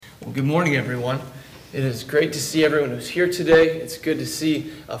Well, good morning, everyone. It is great to see everyone who's here today. It's good to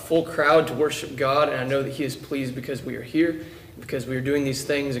see a full crowd to worship God, and I know that He is pleased because we are here, because we are doing these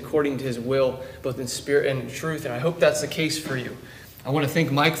things according to His will, both in spirit and in truth, and I hope that's the case for you. I want to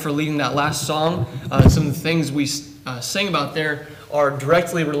thank Mike for leading that last song. Some of the things we sang about there are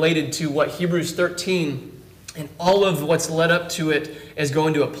directly related to what Hebrews 13 and all of what's led up to it is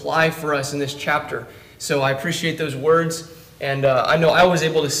going to apply for us in this chapter. So I appreciate those words. And I know I was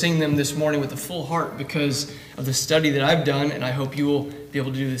able to sing them this morning with a full heart because of the study that I've done, and I hope you will be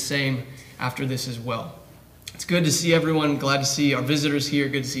able to do the same after this as well. It's good to see everyone. Glad to see our visitors here.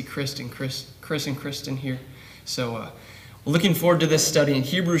 Good to see Chris and Kristen here. So looking forward to this study in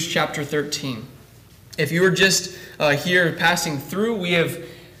Hebrews chapter 13. If you were just here passing through, we have,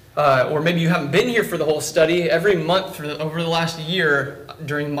 or maybe you haven't been here for the whole study, every month over the last year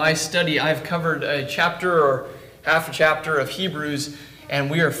during my study, I've covered a chapter or half a chapter of Hebrews, and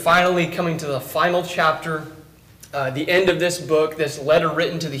we are finally coming to the final chapter, the end of this book, this letter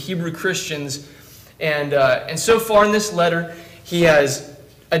written to the Hebrew Christians. And so far in this letter, he has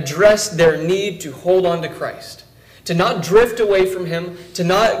addressed their need to hold on to Christ, to not drift away from Him, to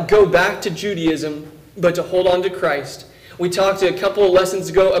not go back to Judaism, but to hold on to Christ. We talked a couple of lessons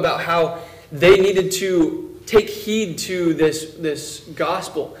ago about how they needed to take heed to this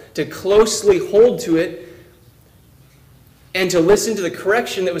gospel, to closely hold to it, and to listen to the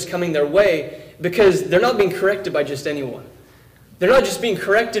correction that was coming their way, because they're not being corrected by just anyone. They're not just being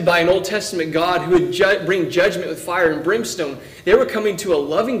corrected by an Old Testament God who would bring judgment with fire and brimstone. They were coming to a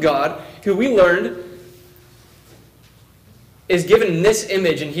loving God who we learned is given in this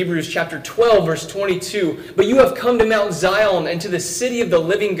image in Hebrews chapter 12, verse 22. But you have come to Mount Zion and to the city of the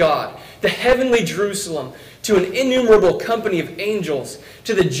living God, the heavenly Jerusalem, to an innumerable company of angels,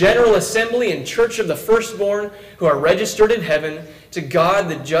 to the general assembly and church of the firstborn who are registered in heaven, to God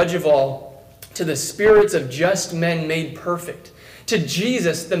the judge of all, to the spirits of just men made perfect, to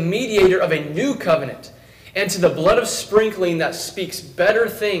Jesus the mediator of a new covenant, and to the blood of sprinkling that speaks better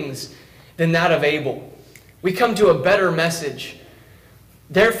things than that of Abel. We come to a better message.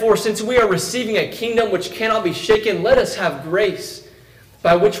 Therefore, since we are receiving a kingdom which cannot be shaken, let us have grace,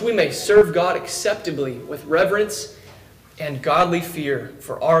 by which we may serve God acceptably with reverence and godly fear,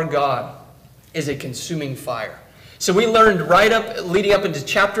 for our God is a consuming fire. So we learned leading up into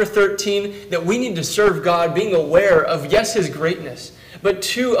chapter 13, that we need to serve God being aware of, yes, His greatness, but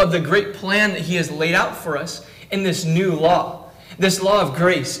two, of the great plan that He has laid out for us in this new law, this law of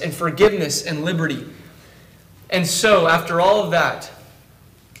grace and forgiveness and liberty. And so, after all of that,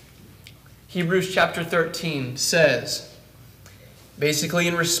 Hebrews chapter 13 says, basically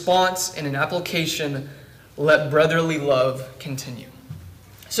in response and in application, let brotherly love continue.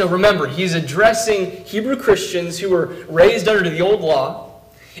 So remember, he's addressing Hebrew Christians who were raised under the old law.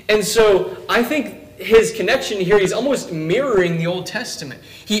 And so I think his connection here, he's almost mirroring the Old Testament.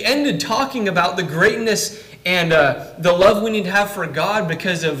 He ended talking about the greatness and the love we need to have for God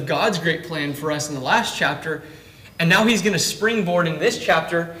because of God's great plan for us in the last chapter. And now he's going to springboard in this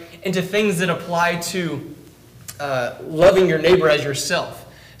chapter into things that apply to loving your neighbor as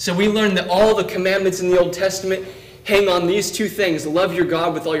yourself. So we learned that all the commandments in the Old Testament hang on these two things. Love your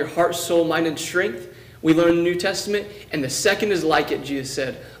God with all your heart, soul, mind, and strength. We learn in the New Testament. And the second is like it, Jesus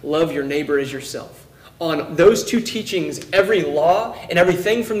said, love your neighbor as yourself. On those two teachings, every law and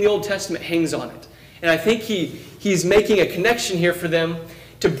everything from the Old Testament hangs on it. And I think he's making a connection here for them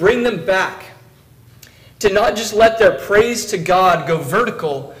to bring them back, to not just let their praise to God go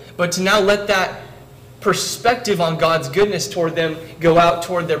vertical, but to now let that perspective on God's goodness toward them go out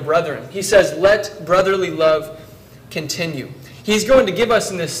toward their brethren. He says, let brotherly love continue. He's going to give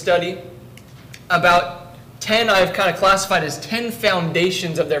us in this study about 10, I've kind of classified as 10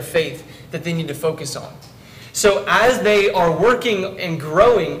 foundations of their faith that they need to focus on. So as they are working and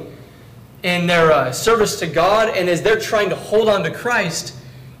growing in their service to God, and as they're trying to hold on to Christ,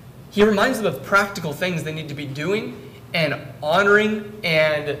 he reminds them of practical things they need to be doing and honoring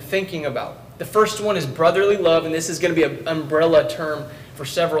and thinking about. The first one is brotherly love, and this is going to be an umbrella term for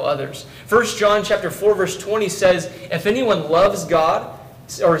several others. 1 John chapter 4, verse 20 says, if anyone loves God,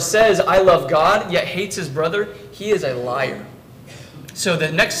 or says, I love God, yet hates his brother, he is a liar. So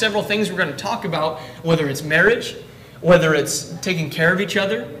the next several things we're going to talk about, whether it's marriage, whether it's taking care of each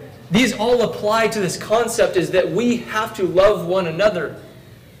other, these all apply to this concept is that we have to love one another.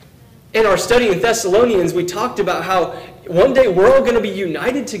 In our study in Thessalonians, we talked about how one day we're all going to be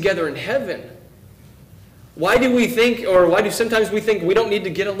united together in heaven. Why do we think, or why do sometimes we think we don't need to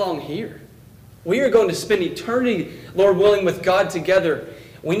get along here? We are going to spend eternity, Lord willing, with God together.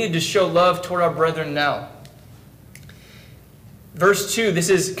 We need to show love toward our brethren now. Verse 2, this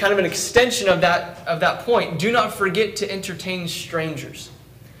is kind of an extension of that point. Do not forget to entertain strangers,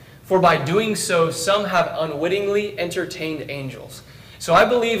 for by doing so, some have unwittingly entertained angels. So I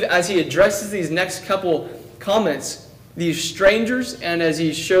believe as he addresses these next couple comments, these strangers, and as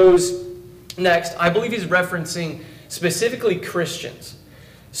he shows next, I believe he's referencing specifically Christians.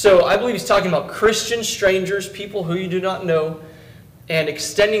 So I believe he's talking about Christian strangers, people who you do not know, and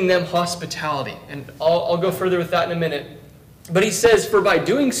extending them hospitality. And I'll go further with that in a minute. But he says, for by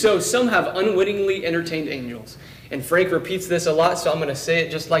doing so, some have unwittingly entertained angels. And Frank repeats this a lot, so I'm going to say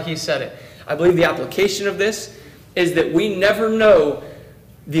it just like he said it. I believe the application of this is that we never know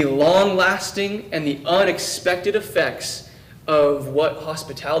the long-lasting and the unexpected effects of what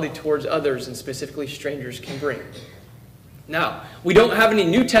hospitality towards others, and specifically strangers, can bring. Now, we don't have any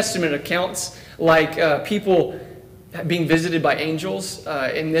New Testament accounts like people being visited by angels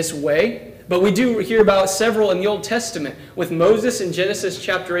in this way, but we do hear about several in the Old Testament, with Moses in Genesis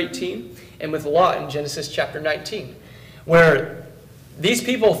chapter 18 and with Lot in Genesis chapter 19, where these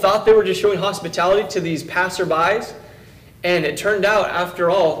people thought they were just showing hospitality to these passerbys, and it turned out, after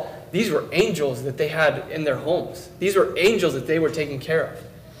all, these were angels that they had in their homes. These were angels that they were taking care of.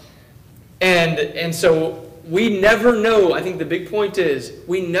 And so we never know, I think the big point is,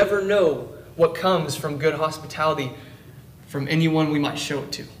 we never know what comes from good hospitality from anyone we might show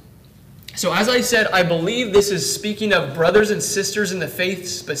it to. So as I said, I believe this is speaking of brothers and sisters in the faith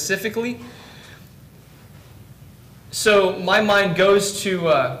specifically. So my mind goes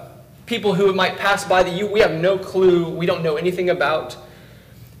to people who might pass by that we have no clue, we don't know anything about.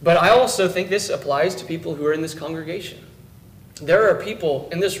 But I also think this applies to people who are in this congregation. There are people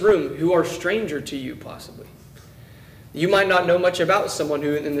in this room who are stranger to you, possibly. You might not know much about someone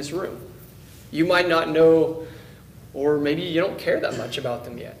who is in this room. You might not know, or maybe you don't care that much about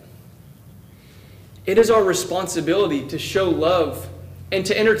them yet. It is our responsibility to show love, and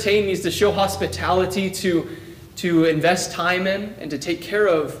to entertain means to show hospitality, to invest time in, and to take care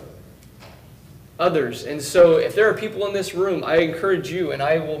of others. And so if there are people in this room, I encourage you, and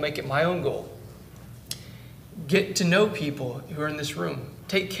I will make it my own goal, get to know people who are in this room.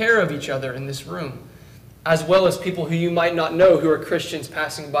 Take care of each other in this room, as well as people who you might not know who are Christians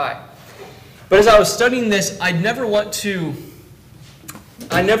passing by. But as I was studying this, I never want to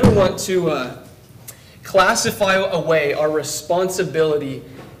classify away our responsibility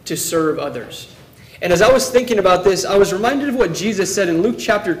to serve others. And as I was thinking about this, I was reminded of what Jesus said in Luke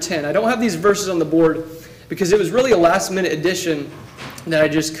chapter 10. I don't have these verses on the board because it was really a last-minute addition that I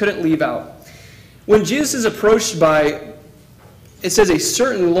just couldn't leave out. When Jesus is approached by, it says, a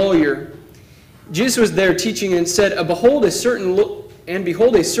certain lawyer, Jesus was there teaching and said, behold, a certain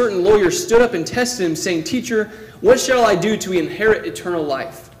lawyer stood up and tested him, saying, Teacher, what shall I do to inherit eternal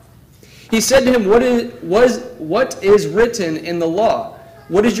life? He said to him, What is written in the law?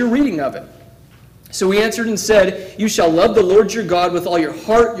 What is your reading of it? So he answered and said, You shall love the Lord your God with all your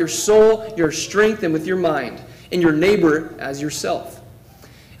heart, your soul, your strength, and with your mind, and your neighbor as yourself.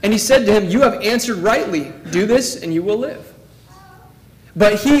 And he said to him, You have answered rightly. Do this, and you will live.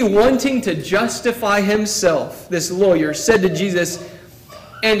 But he, wanting to justify himself, this lawyer, said to Jesus,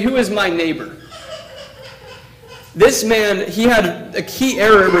 And who is my neighbor? This man, he had a key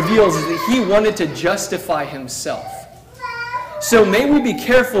error it reveals is that he wanted to justify himself. So may we be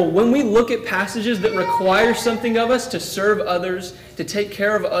careful when we look at passages that require something of us to serve others, to take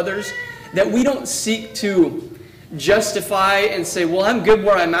care of others, that we don't seek to justify and say, well, I'm good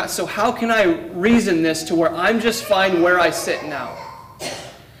where I'm at, so how can I reason this to where I'm just fine where I sit now?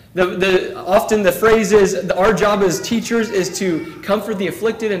 Often the phrase is, our job as teachers is to comfort the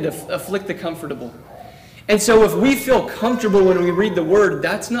afflicted and to afflict the comfortable. And so if we feel comfortable when we read the Word,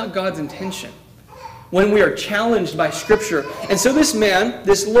 that's not God's intention. When we are challenged by Scripture. And so this man,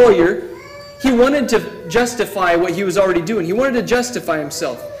 this lawyer, he wanted to justify what he was already doing. He wanted to justify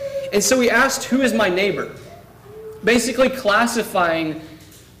himself. And so he asked, who is my neighbor? Basically classifying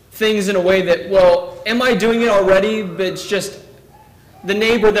things in a way that, well, am I doing it already, but it's just the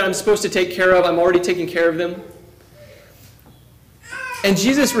neighbor that I'm supposed to take care of, I'm already taking care of them. And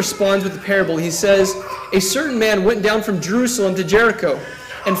Jesus responds with the parable. He says, a certain man went down from Jerusalem to Jericho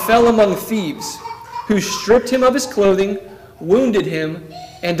and fell among thieves, who stripped him of his clothing, wounded him,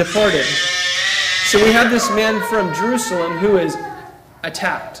 and departed. So we have this man from Jerusalem who is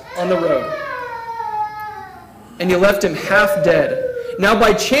attacked on the road. And he left him half dead. Now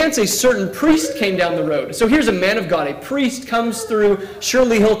by chance a certain priest came down the road. So here's a man of God. A priest comes through.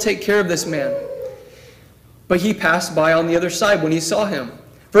 Surely he'll take care of this man. But he passed by on the other side when he saw him.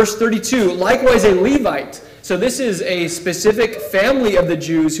 Verse 32, likewise a Levite. So this is a specific family of the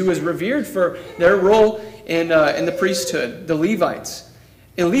Jews who is revered for their role in the priesthood, the Levites.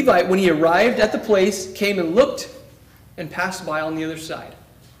 A Levite, when he arrived at the place, came and looked and passed by on the other side.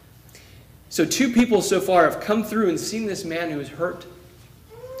 So 2 people so far have come through and seen this man who is hurt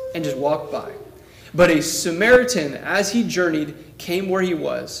and just walked by. But a Samaritan, as he journeyed, came where he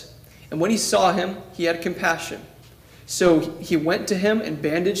was. And when he saw him, he had compassion. So he went to him and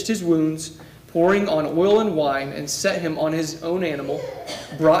bandaged his wounds, pouring on oil and wine, and set him on his own animal,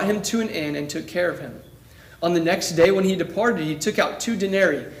 brought him to an inn, and took care of him. On the next day when he departed, he took out 2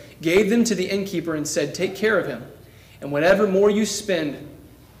 denarii, gave them to the innkeeper, and said, "Take care of him, and whatever more you spend,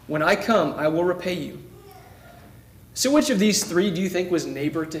 when I come, I will repay you." So which of these 3 do you think was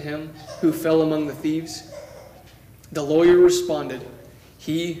neighbor to him who fell among the thieves? The lawyer responded,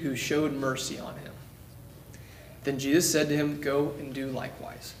 "He who showed mercy on him." Then Jesus said to him, "Go and do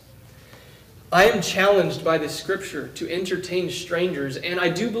likewise." I am challenged by this scripture to entertain strangers, and I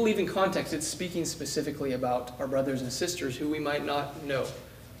do believe in context it's speaking specifically about our brothers and sisters who we might not know.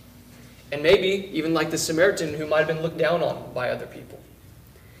 And maybe even like the Samaritan who might have been looked down on by other people.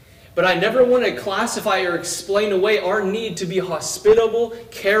 But I never want to classify or explain away our need to be hospitable,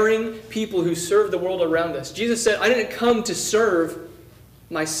 caring people who serve the world around us. Jesus said, "I didn't come to serve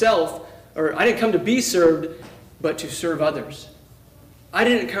myself, or I didn't come to be served, but to serve others." I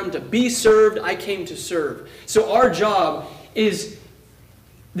didn't come to be served, I came to serve. So our job is,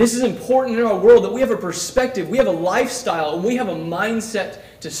 this is important in our world, that we have a perspective, we have a lifestyle, and we have a mindset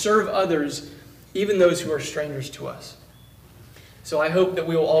to serve others, even those who are strangers to us. So I hope that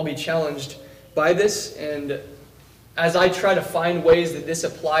we will all be challenged by this, and as I try to find ways that this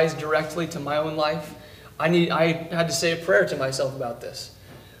applies directly to my own life, I had to say a prayer to myself about this.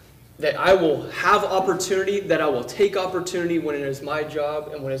 That I will have opportunity, that I will take opportunity when it is my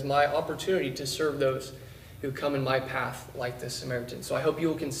job and when it is my opportunity to serve those who come in my path like this Samaritan. So I hope you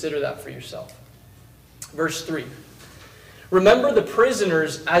will consider that for yourself. Verse 3. "Remember the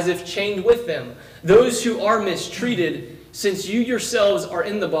prisoners as if chained with them, those who are mistreated, since you yourselves are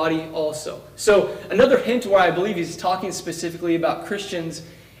in the body also." So another hint where I believe he's talking specifically about Christians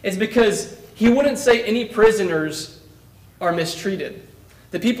is because he wouldn't say any prisoners are mistreated.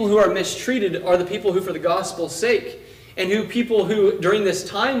 The people who are mistreated are the people who, for the gospel's sake, and people who during this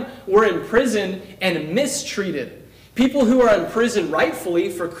time were imprisoned and mistreated. People who are in prison rightfully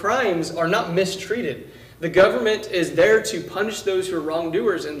for crimes are not mistreated. The government is there to punish those who are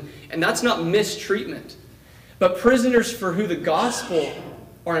wrongdoers, and that's not mistreatment. But prisoners for who the gospel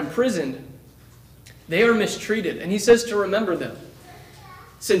are imprisoned, they are mistreated. And he says to remember them.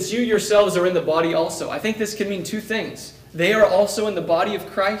 Since you yourselves are in the body also. I think this can mean 2 things. They are also in the body of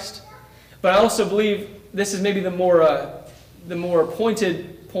Christ. But I also believe this is maybe the more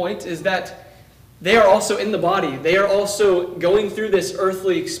pointed point, is that they are also in the body. They are also going through this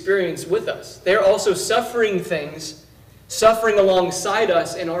earthly experience with us. They are also suffering things, suffering alongside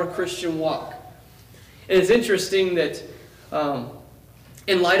us in our Christian walk. And it's interesting that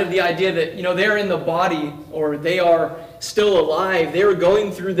in light of the idea that, they're in the body, or they are still alive, they are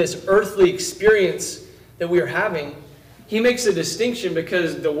going through this earthly experience that we are having, he makes a distinction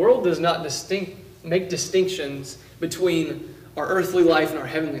because the world does not make distinctions between our earthly life and our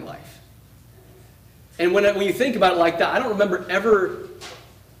heavenly life. And when you think about it like that, I don't remember ever,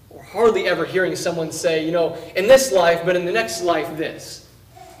 or hardly ever, hearing someone say, in this life, but in the next life, this.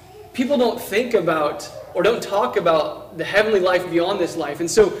 People don't think about or don't talk about the heavenly life beyond this life. And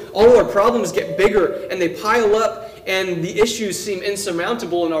so all our problems get bigger and they pile up and the issues seem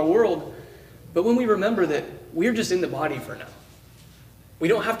insurmountable in our world. But when we remember that we're just in the body for now. We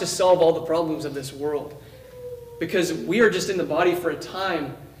don't have to solve all the problems of this world because we are just in the body for a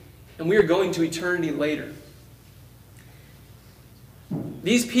time and we are going to eternity later.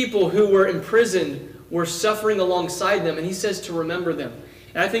 These people who were imprisoned were suffering alongside them, and he says to remember them.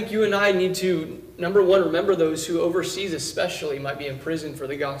 And I think you and I need to, number one, remember those who overseas especially might be in prison for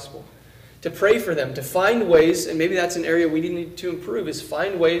the gospel. To pray for them, to find ways, and maybe that's an area we need to improve, is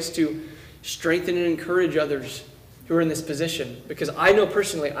find ways to strengthen and encourage others who are in this position. Because I know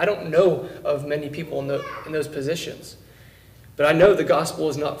personally, I don't know of many people in those positions. But I know the gospel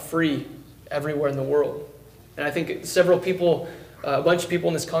is not free everywhere in the world. And I think several people, a bunch of people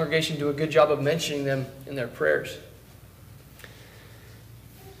in this congregation do a good job of mentioning them in their prayers.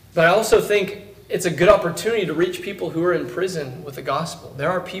 But I also think it's a good opportunity to reach people who are in prison with the gospel. There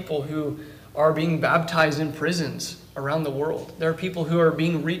are people who are being baptized in prisons around the world. There are people who are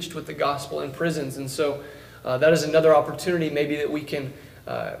being reached with the gospel in prisons. And so that is another opportunity maybe that we can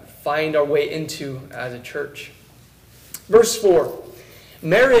find our way into as a church. Verse 4,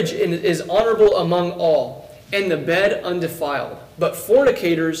 marriage is honorable among all, and the bed undefiled. but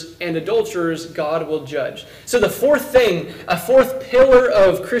fornicators and adulterers God will judge. So the fourth thing, a fourth pillar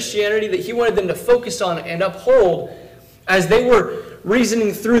of Christianity that he wanted them to focus on and uphold as they were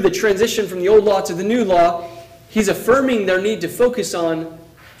reasoning through the transition from the old law to the new law, he's affirming their need to focus on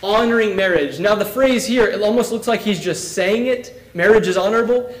honoring marriage. Now the phrase here, it almost looks like he's just saying it, marriage is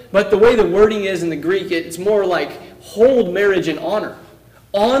honorable, but the way the wording is in the Greek, it's more like hold marriage in honor.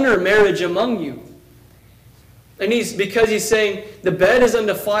 Honor marriage among you. And because he's saying the bed is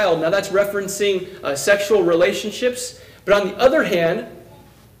undefiled. Now that's referencing sexual relationships. But on the other hand,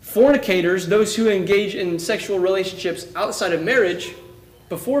 fornicators, those who engage in sexual relationships outside of marriage,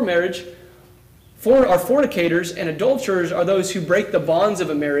 before marriage, are fornicators, and adulterers are those who break the bonds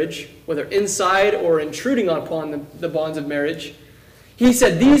of a marriage, whether inside or intruding upon the bonds of marriage. He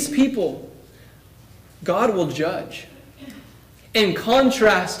said these people, God will judge. In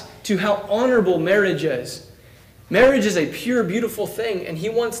contrast to how honorable marriage is. Marriage is a pure, beautiful thing, and he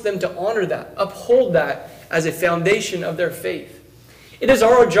wants them to honor that, uphold that as a foundation of their faith. It is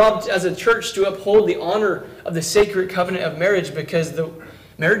our job as a church to uphold the honor of the sacred covenant of marriage because the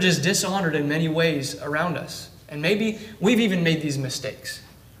marriage is dishonored in many ways around us. And maybe we've even made these mistakes.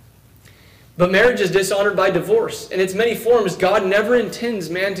 But marriage is dishonored by divorce. In its many forms, God never intends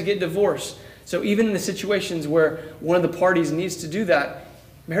man to get divorced. So even in the situations where one of the parties needs to do that,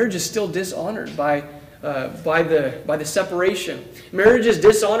 marriage is still dishonored by the separation. Marriage is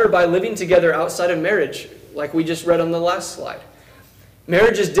dishonored by living together outside of marriage, like we just read on the last slide.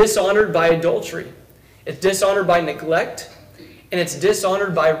 Marriage is dishonored by adultery. It's dishonored by neglect, and it's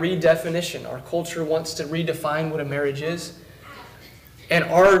dishonored by redefinition. Our culture wants to redefine what a marriage is. And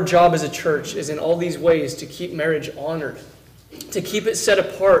our job as a church is in all these ways to keep marriage honored, to keep it set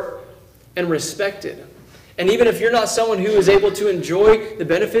apart and respected. And even if you're not someone who is able to enjoy the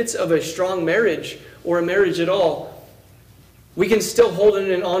benefits of a strong marriage or a marriage at all, we can still hold it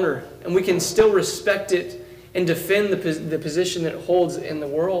in honor, and we can still respect it and defend the position that it holds in the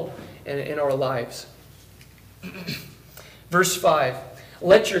world and in our lives. Verse 5,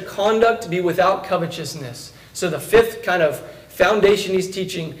 let your conduct be without covetousness. So the fifth kind of foundation he's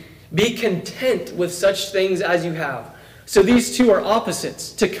teaching, be content with such things as you have. So these two are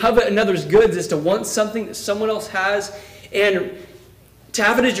opposites. To covet another's goods is to want something that someone else has, and to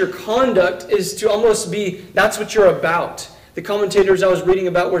have it as your conduct is to almost be, that's what you're about. The commentators I was reading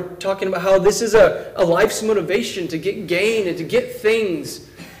about were talking about how this is a life's motivation to get gain and to get things.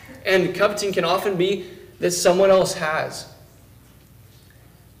 And coveting can often be that someone else has.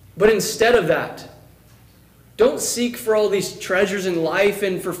 But instead of that, don't seek for all these treasures in life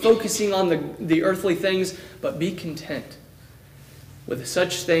and for focusing on the earthly things, but be content with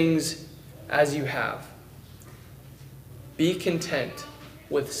such things as you have. Be content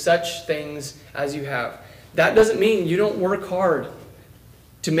with such things as you have. That doesn't mean you don't work hard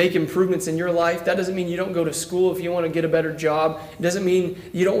to make improvements in your life. That doesn't mean you don't go to school if you want to get a better job. It doesn't mean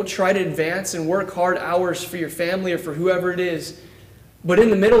you don't try to advance and work hard hours for your family or for whoever it is. But in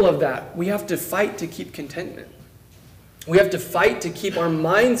the middle of that, we have to fight to keep contentment. We have to fight to keep our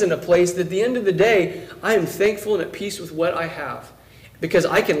minds in a place that at the end of the day, I am thankful and at peace with what I have. Because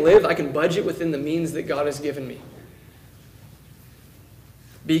I can live, I can budget within the means that God has given me.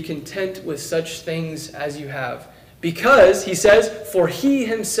 Be content with such things as you have. Because, he says, for he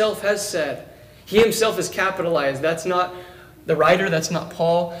himself has said. He himself is capitalized. That's not the writer, that's not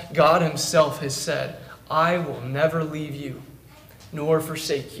Paul. God himself has said, I will never leave you, nor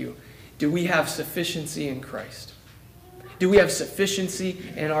forsake you. Do we have sufficiency in Christ? Do we have sufficiency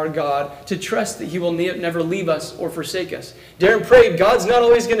in our God to trust that he will never leave us or forsake us? Darren prayed, God's not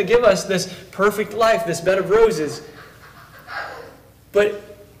always going to give us this perfect life, this bed of roses. But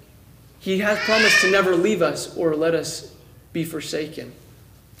he has promised to never leave us or let us be forsaken.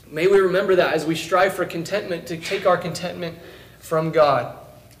 May we remember that as we strive for contentment, to take our contentment from God.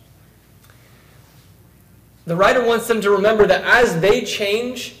 The writer wants them to remember that as they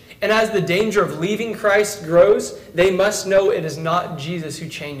change and as the danger of leaving Christ grows, they must know it is not Jesus who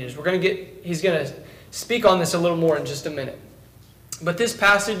changes. He's going to speak on this a little more in just a minute. But this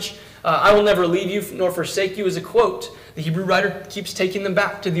passage, I will never leave you nor forsake you, is a quote. The Hebrew writer keeps taking them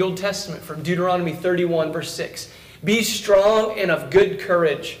back to the Old Testament from Deuteronomy 31, verse 6. Be strong and of good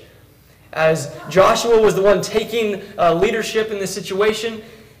courage. As Joshua was the one taking leadership in this situation,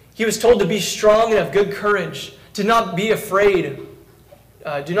 he was told to be strong and of good courage, to not be afraid.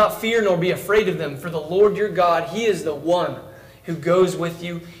 Do not fear nor be afraid of them, for the Lord your God, he is the one who goes with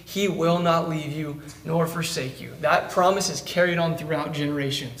you. He will not leave you nor forsake you. That promise is carried on throughout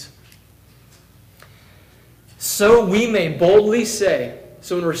generations. So we may boldly say,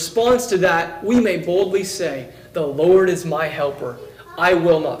 so in response to that, we may boldly say, "The Lord is my helper. I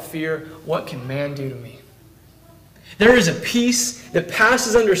will not fear. What can man do to me?" There is a peace that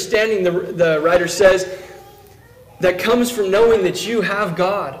passes understanding, the writer says, that comes from knowing that you have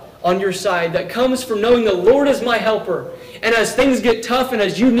God on your side, that comes from knowing the Lord is my helper. And as things get tough and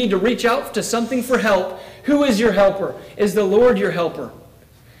as you need to reach out to something for help, who is your helper? Is the Lord your helper?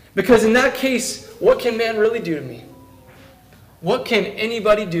 Because in that case, what can man really do to me? What can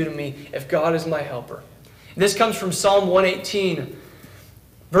anybody do to me if God is my helper? This comes from Psalm 118.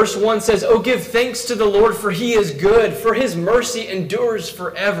 Verse 1 says, "Oh, give thanks to the Lord, for He is good, for His mercy endures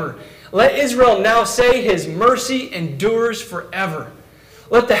forever. Let Israel now say, His mercy endures forever.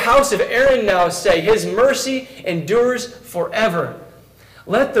 Let the house of Aaron now say, His mercy endures forever.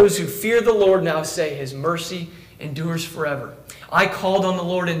 Let those who fear the Lord now say, His mercy endures forever. I called on the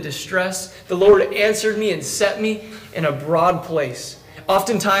Lord in distress. The Lord answered me and set me in a broad place."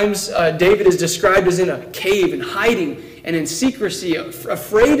 Oftentimes, David is described as in a cave and hiding and in secrecy,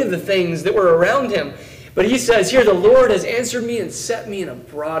 afraid of the things that were around him. But he says here, "The Lord has answered me and set me in a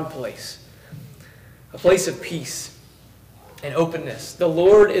broad place," a place of peace and openness. "The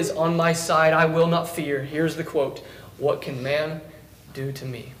Lord is on my side. I will not fear." Here's the quote, "What can man do to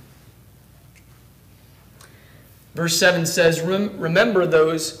me?" Verse 7 says, "Remember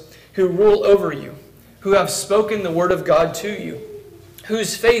those who rule over you, who have spoken the word of God to you,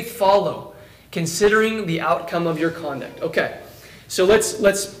 whose faith follow, considering the outcome of your conduct." Okay, so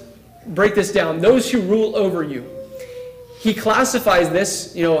let's break this down. Those who rule over you. He classifies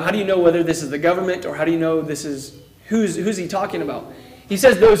this, how do you know whether this is the government or how do you know this is, who's he talking about? He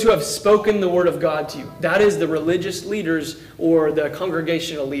says those who have spoken the word of God to you. That is the religious leaders or the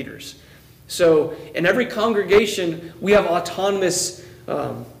congregational leaders. So in every congregation, we have autonomous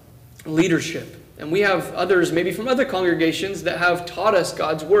leadership. And we have others, maybe from other congregations, that have taught us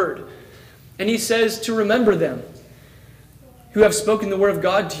God's word. And he says to remember them, who have spoken the word of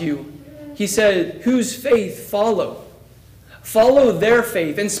God to you. He said, whose faith follow. Follow their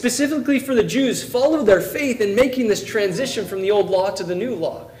faith. And specifically for the Jews, follow their faith in making this transition from the old law to the new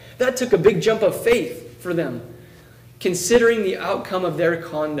law. That took a big jump of faith for them, considering the outcome of their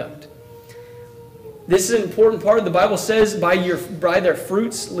conduct. This is an important part. The Bible says, by their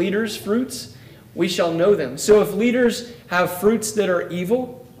fruits, leaders' fruits, we shall know them. So if leaders have fruits that are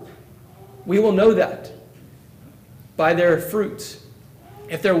evil, we will know that by their fruits.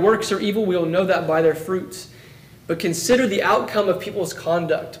 If their works are evil, we will know that by their fruits. But consider the outcome of people's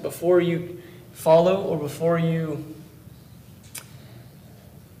conduct before you follow or before you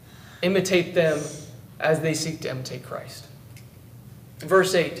imitate them as they seek to imitate Christ.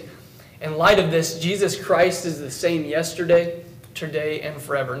 Verse 8, in light of this, Jesus Christ is the same yesterday, today, and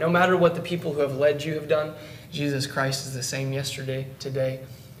forever. No matter what the people who have led you have done, Jesus Christ is the same yesterday, today,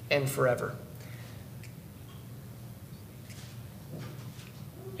 and forever.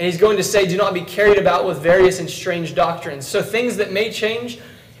 And he's going to say, do not be carried about with various and strange doctrines. So things that may change,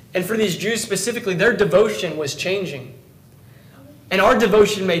 and for these Jews specifically, their devotion was changing. And our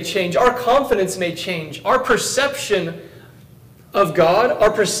devotion may change. Our confidence may change. Our perception of God,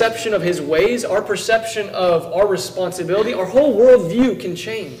 our perception of His ways, our perception of our responsibility, our whole worldview can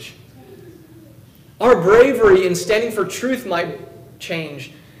change. Our bravery in standing for truth might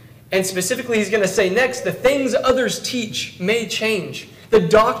change. And specifically, he's going to say next, the things others teach may change. The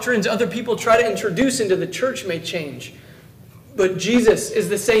doctrines other people try to introduce into the church may change. But Jesus is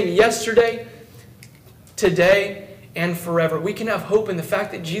the same yesterday, today, and forever. We can have hope in the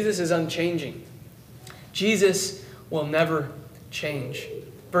fact that Jesus is unchanging. Jesus will never change.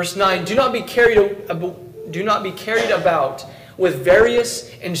 Verse 9, do not be carried about with various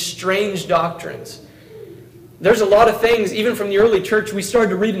and strange doctrines. There's a lot of things, even from the early church, we started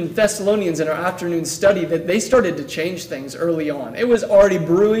to read in Thessalonians in our afternoon study, that they started to change things early on. It was already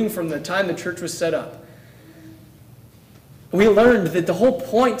brewing from the time the church was set up. We learned that the whole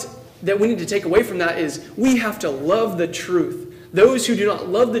point that we need to take away from that is we have to love the truth. Those who do not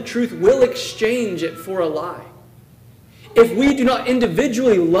love the truth will exchange it for a lie. If we do not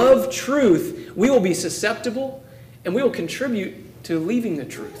individually love truth, we will be susceptible and we will contribute to leaving the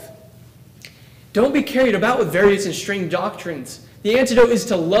truth. Don't be carried about with various and strange doctrines. The antidote is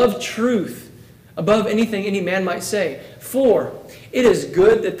to love truth above anything any man might say. For it is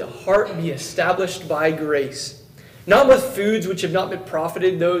good that the heart be established by grace, not with foods which have not been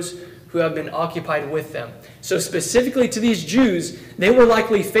profited those who have been occupied with them. So specifically to these Jews, they were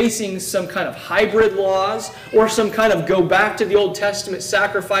likely facing some kind of hybrid laws or some kind of go back to the Old Testament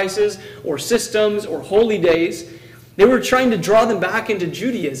sacrifices or systems or holy days. They were trying to draw them back into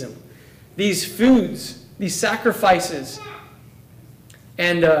Judaism. These foods, these sacrifices,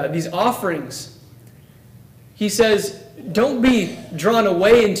 and these offerings. He says, don't be drawn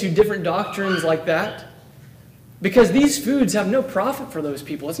away into different doctrines like that, because these foods have no profit for those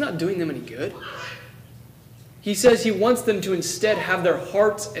people. It's not doing them any good. He says he wants them to instead have their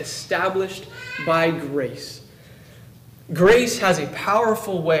hearts established by grace. Grace has a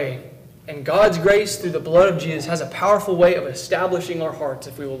powerful way, and God's grace through the blood of Jesus has a powerful way of establishing our hearts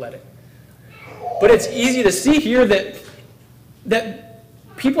if we will let it. But it's easy to see here that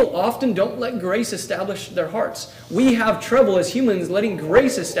people often don't let grace establish their hearts. We have trouble as humans letting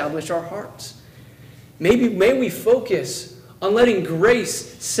grace establish our hearts. May we focus on letting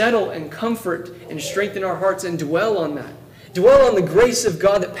grace settle and comfort and strengthen our hearts and dwell on that. Dwell on the grace of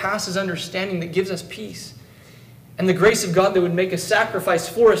God that passes understanding, that gives us peace. And the grace of God that would make a sacrifice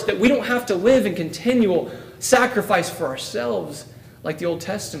for us, that we don't have to live in continual sacrifice for ourselves like the Old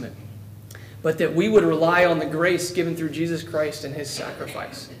Testament, but that we would rely on the grace given through Jesus Christ and his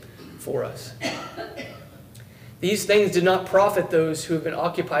sacrifice for us. These things did not profit those who have been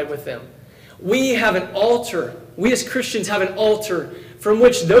occupied with them. We have an altar. We as Christians have an altar from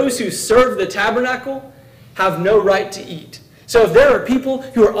which those who serve the tabernacle have no right to eat. So if there are people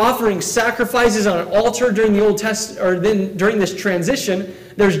who are offering sacrifices on an altar during the Old Testament, or then during this transition,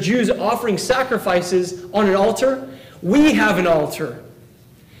 there's Jews offering sacrifices on an altar. We have an altar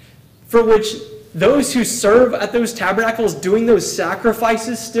for which those who serve at those tabernacles doing those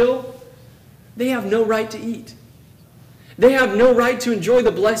sacrifices still, they have no right to eat. They have no right to enjoy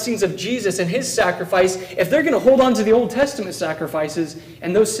the blessings of Jesus and his sacrifice if they're going to hold on to the Old Testament sacrifices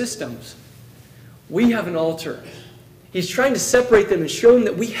and those systems. We have an altar. He's trying to separate them and show them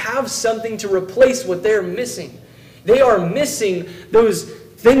that we have something to replace what they're missing. They are missing those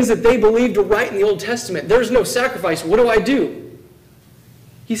things that they believed were right in the Old Testament. There's no sacrifice. What do I do?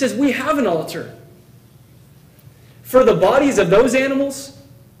 He says we have an altar. For the bodies of those animals,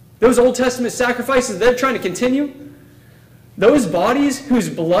 those Old Testament sacrifices they're trying to continue, those bodies whose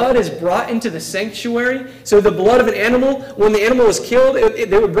blood is brought into the sanctuary, so the blood of an animal, when the animal was killed,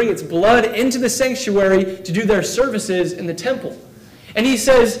 they would bring its blood into the sanctuary to do their services in the temple. And he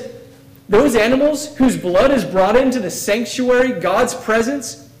says, those animals whose blood is brought into the sanctuary, God's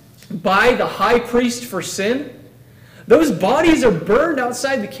presence, by the high priest for sin, those bodies are burned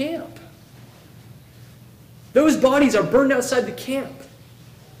outside the camp. Those bodies are burned outside the camp.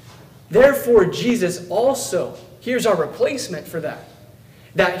 Therefore, Jesus also, here's our replacement for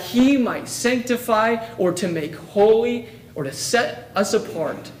that he might sanctify or to make holy or to set us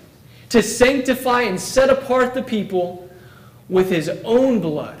apart, to sanctify and set apart the people with his own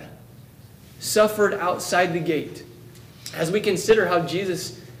blood, suffered outside the gate. As we consider how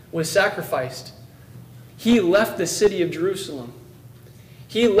Jesus was sacrificed, he left the city of Jerusalem.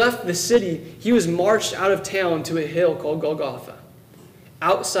 He left the city. He was marched out of town to a hill called Golgotha,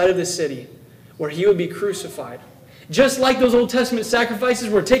 outside of the city, where he would be crucified. Just like those Old Testament sacrifices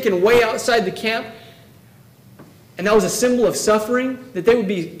were taken way outside the camp, and that was a symbol of suffering, that they would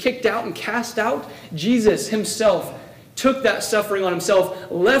be kicked out and cast out, Jesus himself took that suffering on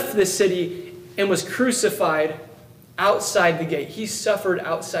himself, left the city, and was crucified outside the gate. He suffered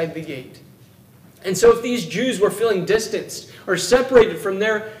outside the gate. And so if these Jews were feeling distanced or separated from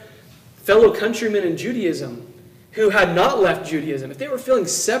their fellow countrymen in Judaism who had not left Judaism, if they were feeling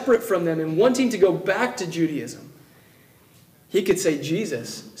separate from them and wanting to go back to Judaism, he could say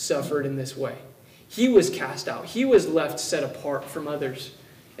Jesus suffered in this way. He was cast out. He was left set apart from others,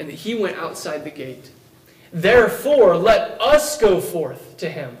 and that he went outside the gate. Therefore, let us go forth to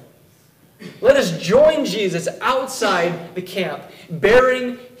him. Let us join Jesus outside the camp,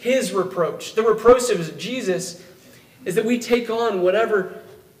 bearing his reproach. The reproach of Jesus is that we take on whatever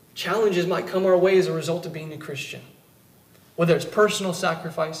challenges might come our way as a result of being a Christian. Whether it's personal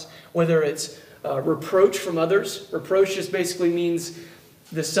sacrifice, whether it's reproach from others. Reproach just basically means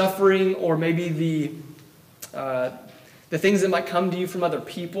the suffering or maybe the things that might come to you from other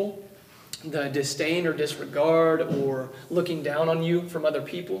people, the disdain or disregard or looking down on you from other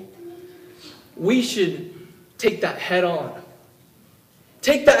people. We should take that head on.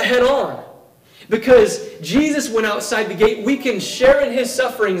 Take that head on. Because Jesus went outside the gate. We can share in his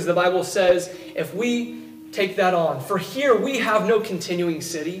sufferings, the Bible says, if we take that on. For here we have no continuing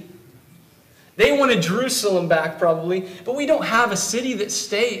city. They wanted Jerusalem back probably, but we don't have a city that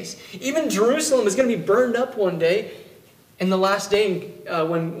stays. Even Jerusalem is going to be burned up one day in the last day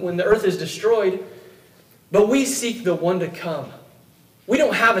when the earth is destroyed. But we seek the one to come. We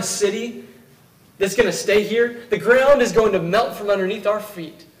don't have a city that's going to stay here. The ground is going to melt from underneath our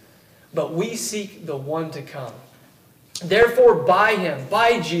feet. But we seek the one to come. Therefore, by him,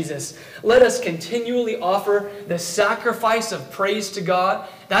 by Jesus, let us continually offer the sacrifice of praise to God.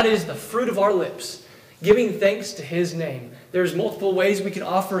 That is the fruit of our lips, giving thanks to His name. There's multiple ways we can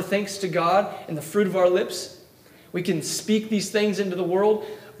offer thanks to God in the fruit of our lips. We can speak these things into the world,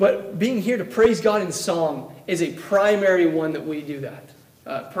 but being here to praise God in song is a primary one that we do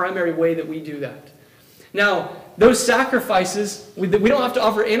that. Primary way that we do that. Now, those sacrifices, we don't have to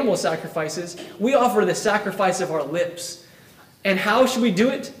offer animal sacrifices. We offer the sacrifice of our lips. And how should we do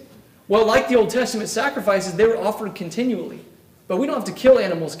it? Well, like the Old Testament sacrifices, they were offered continually. But we don't have to kill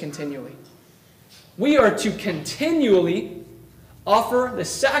animals continually. We are to continually offer the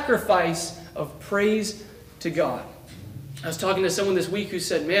sacrifice of praise to God. I was talking to someone this week who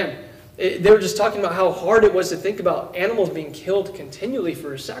said, man, they were just talking about how hard it was to think about animals being killed continually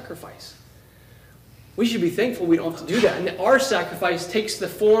for a sacrifice. We should be thankful we don't have to do that. And our sacrifice takes the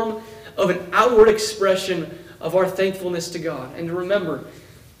form of an outward expression of our thankfulness to God. And to remember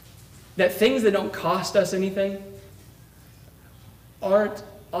that things that don't cost us anything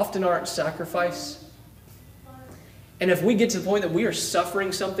often aren't sacrifice. And if we get to the point that we are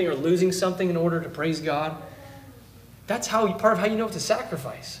suffering something or losing something in order to praise God, that's part of how you know it's a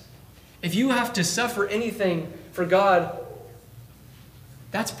sacrifice. If you have to suffer anything for God,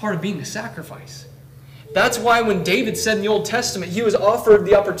 that's part of being a sacrifice. That's why when David said in the Old Testament, he was offered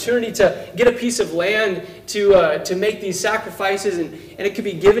the opportunity to get a piece of land to make these sacrifices, and it could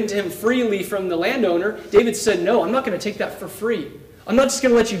be given to him freely from the landowner. David said, no, I'm not going to take that for free. I'm not just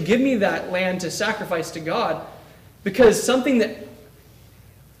going to let you give me that land to sacrifice to God, because something that,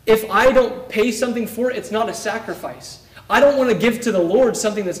 if I don't pay something for it, it's not a sacrifice. I don't want to give to the Lord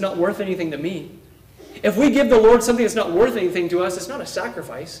something that's not worth anything to me. If we give the Lord something that's not worth anything to us, it's not a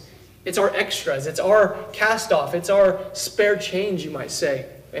sacrifice. It's our extras. It's our cast-off. It's our spare change, you might say,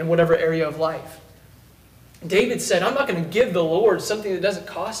 in whatever area of life. David said, I'm not going to give the Lord something that doesn't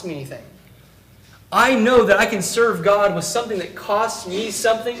cost me anything. I know that I can serve God with something that costs me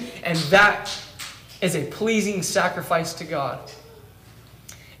something, and that is a pleasing sacrifice to God.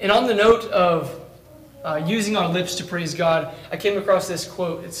 And on the note of using our lips to praise God, I came across this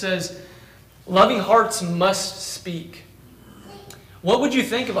quote. It says, loving hearts must speak. What would you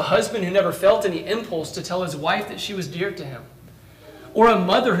think of a husband who never felt any impulse to tell his wife that she was dear to him? Or a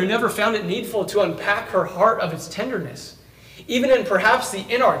mother who never found it needful to unpack her heart of its tenderness, even in perhaps the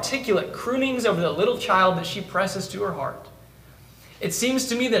inarticulate croonings over the little child that she presses to her heart? It seems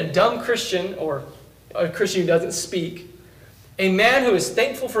to me that a dumb Christian, or a Christian who doesn't speak, a man who is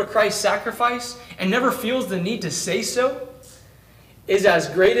thankful for Christ's sacrifice and never feels the need to say so, is as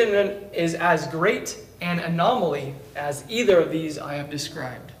great an anomaly as either of these I have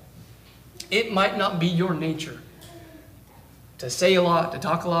described. It might not be your nature to say a lot, to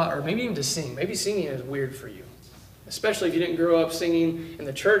talk a lot, or maybe even to sing. Maybe singing is weird for you. Especially if you didn't grow up singing in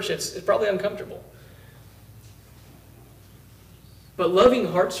the church, it's probably uncomfortable. But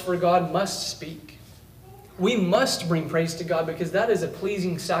loving hearts for God must speak. We must bring praise to God because that is a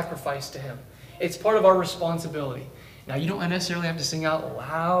pleasing sacrifice to Him. It's part of our responsibility. Now, you don't necessarily have to sing out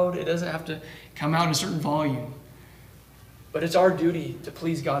loud. It doesn't have to come out in a certain volume. But it's our duty to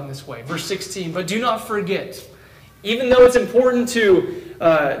please God in this way. Verse 16, but do not forget, even though it's important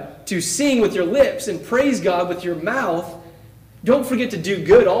to sing with your lips and praise God with your mouth, don't forget to do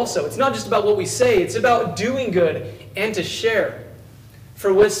good also. It's not just about what we say. It's about doing good and to share.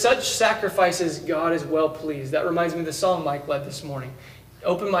 For with such sacrifices, God is well pleased. That reminds me of the song Mike led this morning.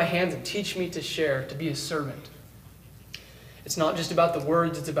 Open my hands and teach me to share, to be a servant. It's not just about the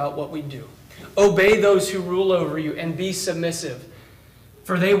words, it's about what we do. Obey those who rule over you and be submissive,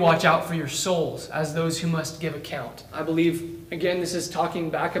 for they watch out for your souls as those who must give account. I believe, again, this is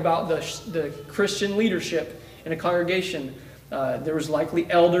talking back about the Christian leadership in a congregation. There was likely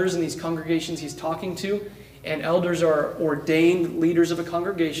elders in these congregations he's talking to, and elders are ordained leaders of a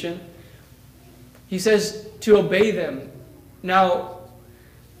congregation. He says to obey them. Now,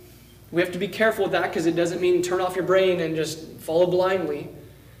 we have to be careful with that because it doesn't mean turn off your brain and just follow blindly.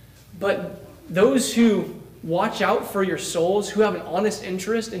 But those who watch out for your souls, who have an honest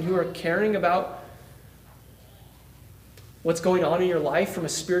interest and who are caring about what's going on in your life from a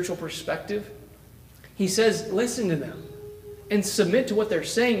spiritual perspective, he says, listen to them and submit to what they're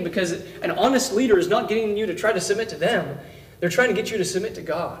saying, because an honest leader is not getting you to try to submit to them. They're trying to get you to submit to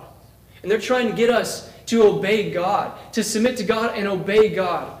God. And they're trying to get us to obey God, to submit to God and obey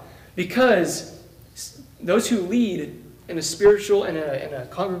God. Because those who lead in a spiritual and in a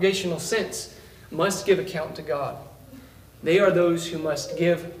congregational sense must give account to God. They are those who must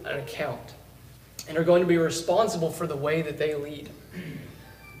give an account and are going to be responsible for the way that they lead.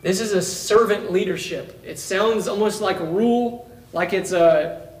 This is a servant leadership. It sounds almost like a rule, like it's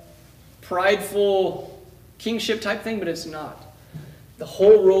a prideful kingship type thing, but it's not. The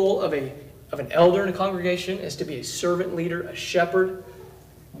whole role of of an elder in a congregation is to be a servant leader, a shepherd,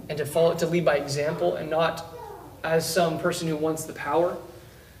 and to lead by example and not as some person who wants the power.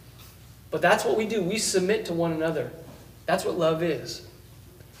 But that's what we do. We submit to one another. That's what love is,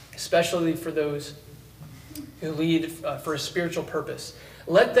 especially for those who lead for a spiritual purpose.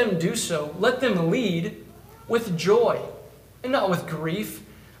 Let them do so. Let them lead with joy and not with grief,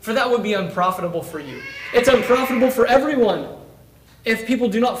 for that would be unprofitable for you. It's unprofitable for everyone if people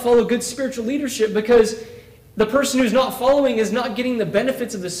do not follow good spiritual leadership, because the person who's not following is not getting the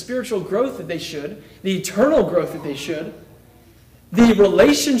benefits of the spiritual growth that they should, the eternal growth that they should. The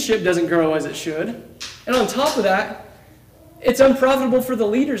relationship doesn't grow as it should. And on top of that, it's unprofitable for the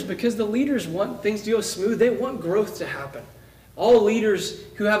leaders, because the leaders want things to go smooth. They want growth to happen. All leaders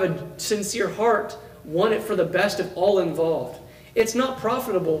who have a sincere heart want it for the best of all involved. It's not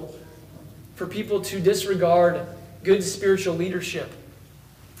profitable for people to disregard good spiritual leadership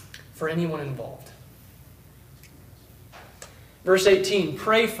for anyone involved. Verse 18,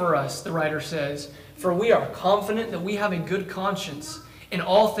 pray for us, the writer says, for we are confident that we have a good conscience, in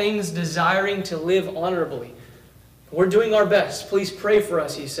all things desiring to live honorably. We're doing our best. Please pray for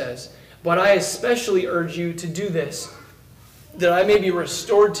us, he says. But I especially urge you to do this, that I may be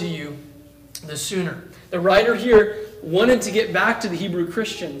restored to you the sooner. The writer here wanted to get back to the Hebrew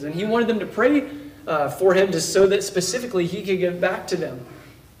Christians, and he wanted them to pray for him just so that specifically he could get back to them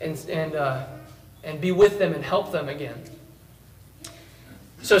and be with them and help them again.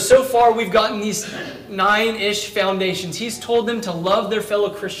 So far we've gotten these 9-ish foundations. He's told them to love their fellow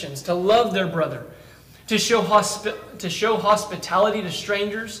Christians, to love their brother, to show hospitality to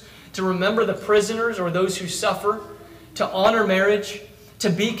strangers, to remember the prisoners or those who suffer, to honor marriage, to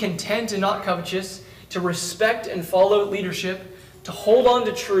be content and not covetous, to respect and follow leadership, to hold on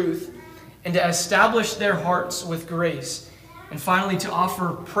to truth, and to establish their hearts with grace, and finally to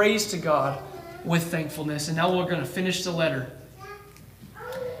offer praise to God with thankfulness. And now we're going to finish the letter.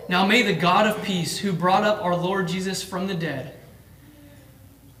 Now may the God of peace, who brought up our Lord Jesus from the dead.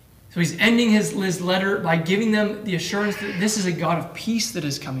 So he's ending his letter by giving them the assurance that this is a God of peace that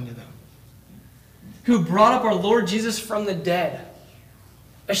is coming to them. Who brought up our Lord Jesus from the dead.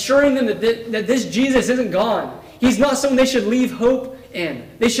 Assuring them that this Jesus isn't gone. He's not someone they should leave hope in.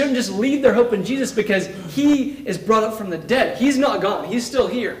 They shouldn't just leave their hope in Jesus because he is brought up from the dead. He's not gone. He's still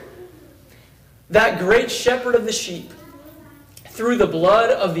here. That great shepherd of the sheep, through the blood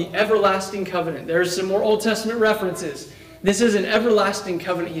of the everlasting covenant. There's some more Old Testament references. This is an everlasting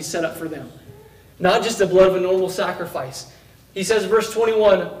covenant he set up for them. Not just the blood of a normal sacrifice. He says, verse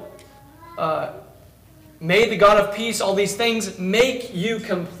 21, may the God of peace, all these things, make you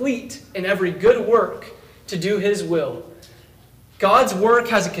complete in every good work to do his will. God's work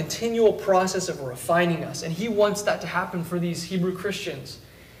has a continual process of refining us, and he wants that to happen for these Hebrew Christians.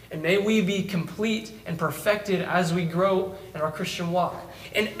 And may we be complete and perfected as we grow in our Christian walk.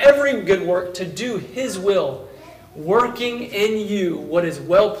 In every good work to do his will, working in you what is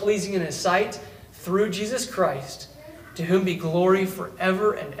well-pleasing in his sight through Jesus Christ, to whom be glory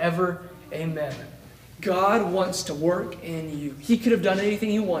forever and ever. Amen. God wants to work in you. He could have done anything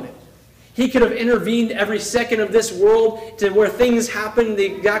he wanted. He could have intervened every second of this world to where things happen the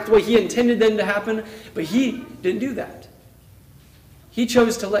exact way he intended them to happen, but he didn't do that. He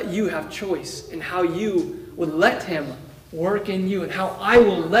chose to let you have choice in how you would let him work in you and how I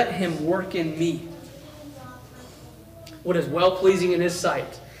will let him work in me. What is well-pleasing in his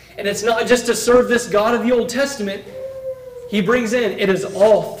sight. And it's not just to serve this God of the Old Testament. He brings in, it is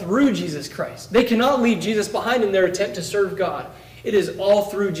all through Jesus Christ. They cannot leave Jesus behind in their attempt to serve God. It is all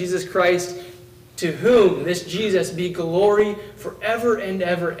through Jesus Christ, to whom this Jesus be glory forever and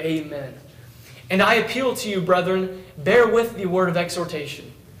ever. Amen. And I appeal to you, brethren, bear with the word of exhortation.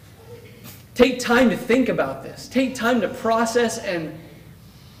 Take time to think about this. Take time to process and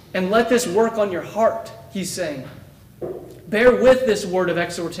let this work on your heart, he's saying. Bear with this word of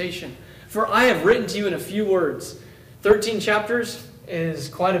exhortation. For I have written to you in a few words. 13 chapters is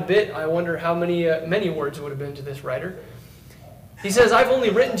quite a bit. I wonder how many words would have been to this writer. He says, I've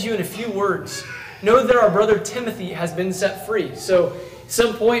only written to you in a few words. Know that our brother Timothy has been set free. So at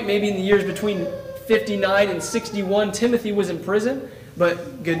some point, maybe in the years between 59 and 61, Timothy was in prison.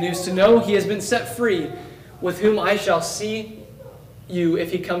 But good news to know, he has been set free, with whom I shall see you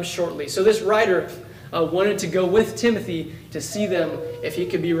if he comes shortly. So this writer wanted to go with Timothy to see them if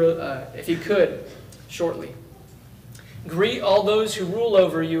he could shortly. Greet all those who rule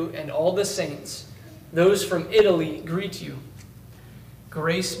over you and all the saints. Those from Italy greet you.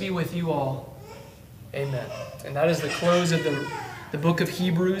 Grace be with you all. Amen. And that is the close of the book of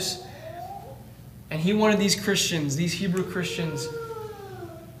Hebrews. And he wanted these Christians, these Hebrew Christians,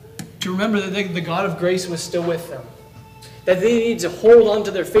 to remember that the God of grace was still with them. That they need to hold on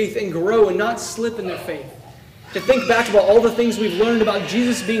to their faith and grow and not slip in their faith. To think back about all the things we've learned about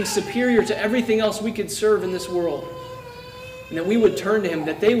Jesus being superior to everything else we could serve in this world. And that we would turn to Him,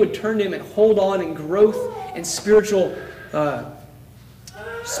 that they would turn to Him and hold on in growth and spiritual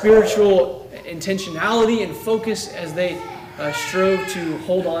intentionality and focus as they strove to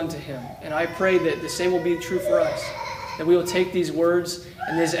hold on to Him. And I pray that the same will be true for us. That we will take these words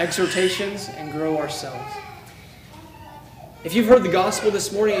and these exhortations and grow ourselves. If you've heard the gospel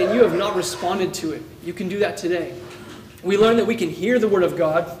this morning and you have not responded to it, you can do that today. We learn that we can hear the word of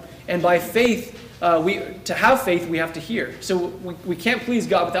God, and by faith, to have faith, we have to hear. So we can't please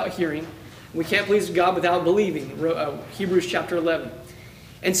God without hearing. We can't please God without believing. Hebrews chapter 11.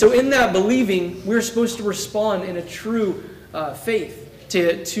 And so in that believing, we're supposed to respond in a true faith,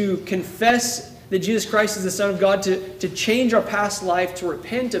 to confess that Jesus Christ is the Son of God, to change our past life, to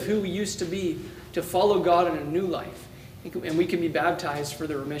repent of who we used to be, to follow God in a new life. And we can be baptized for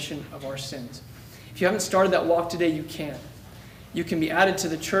the remission of our sins. If you haven't started that walk today, you can. You can be added to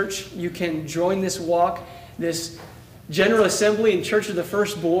the church. You can join this walk. This General Assembly and Church of the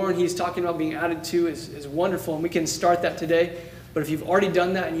Firstborn he's talking about being added to is wonderful, and we can start that today. But if you've already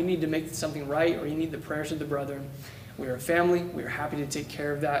done that and you need to make something right, or you need the prayers of the brethren, we are a family. We are happy to take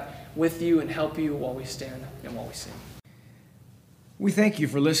care of that with you and help you while we stand and while we sing. We thank you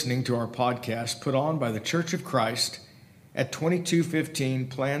for listening to our podcast put on by the Church of Christ at 2215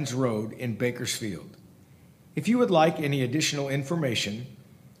 Plans Road in Bakersfield. If you would like any additional information,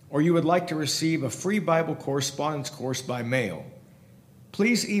 or you would like to receive a free Bible correspondence course by mail,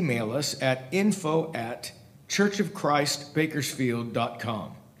 please email us at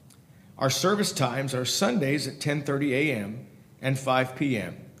info@churchofchristbakersfield.com. Our service times are Sundays at 10:30 a.m. and 5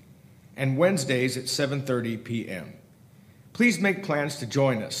 p.m., and Wednesdays at 7:30 p.m. Please make plans to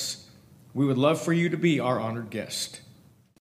join us. We would love for you to be our honored guest.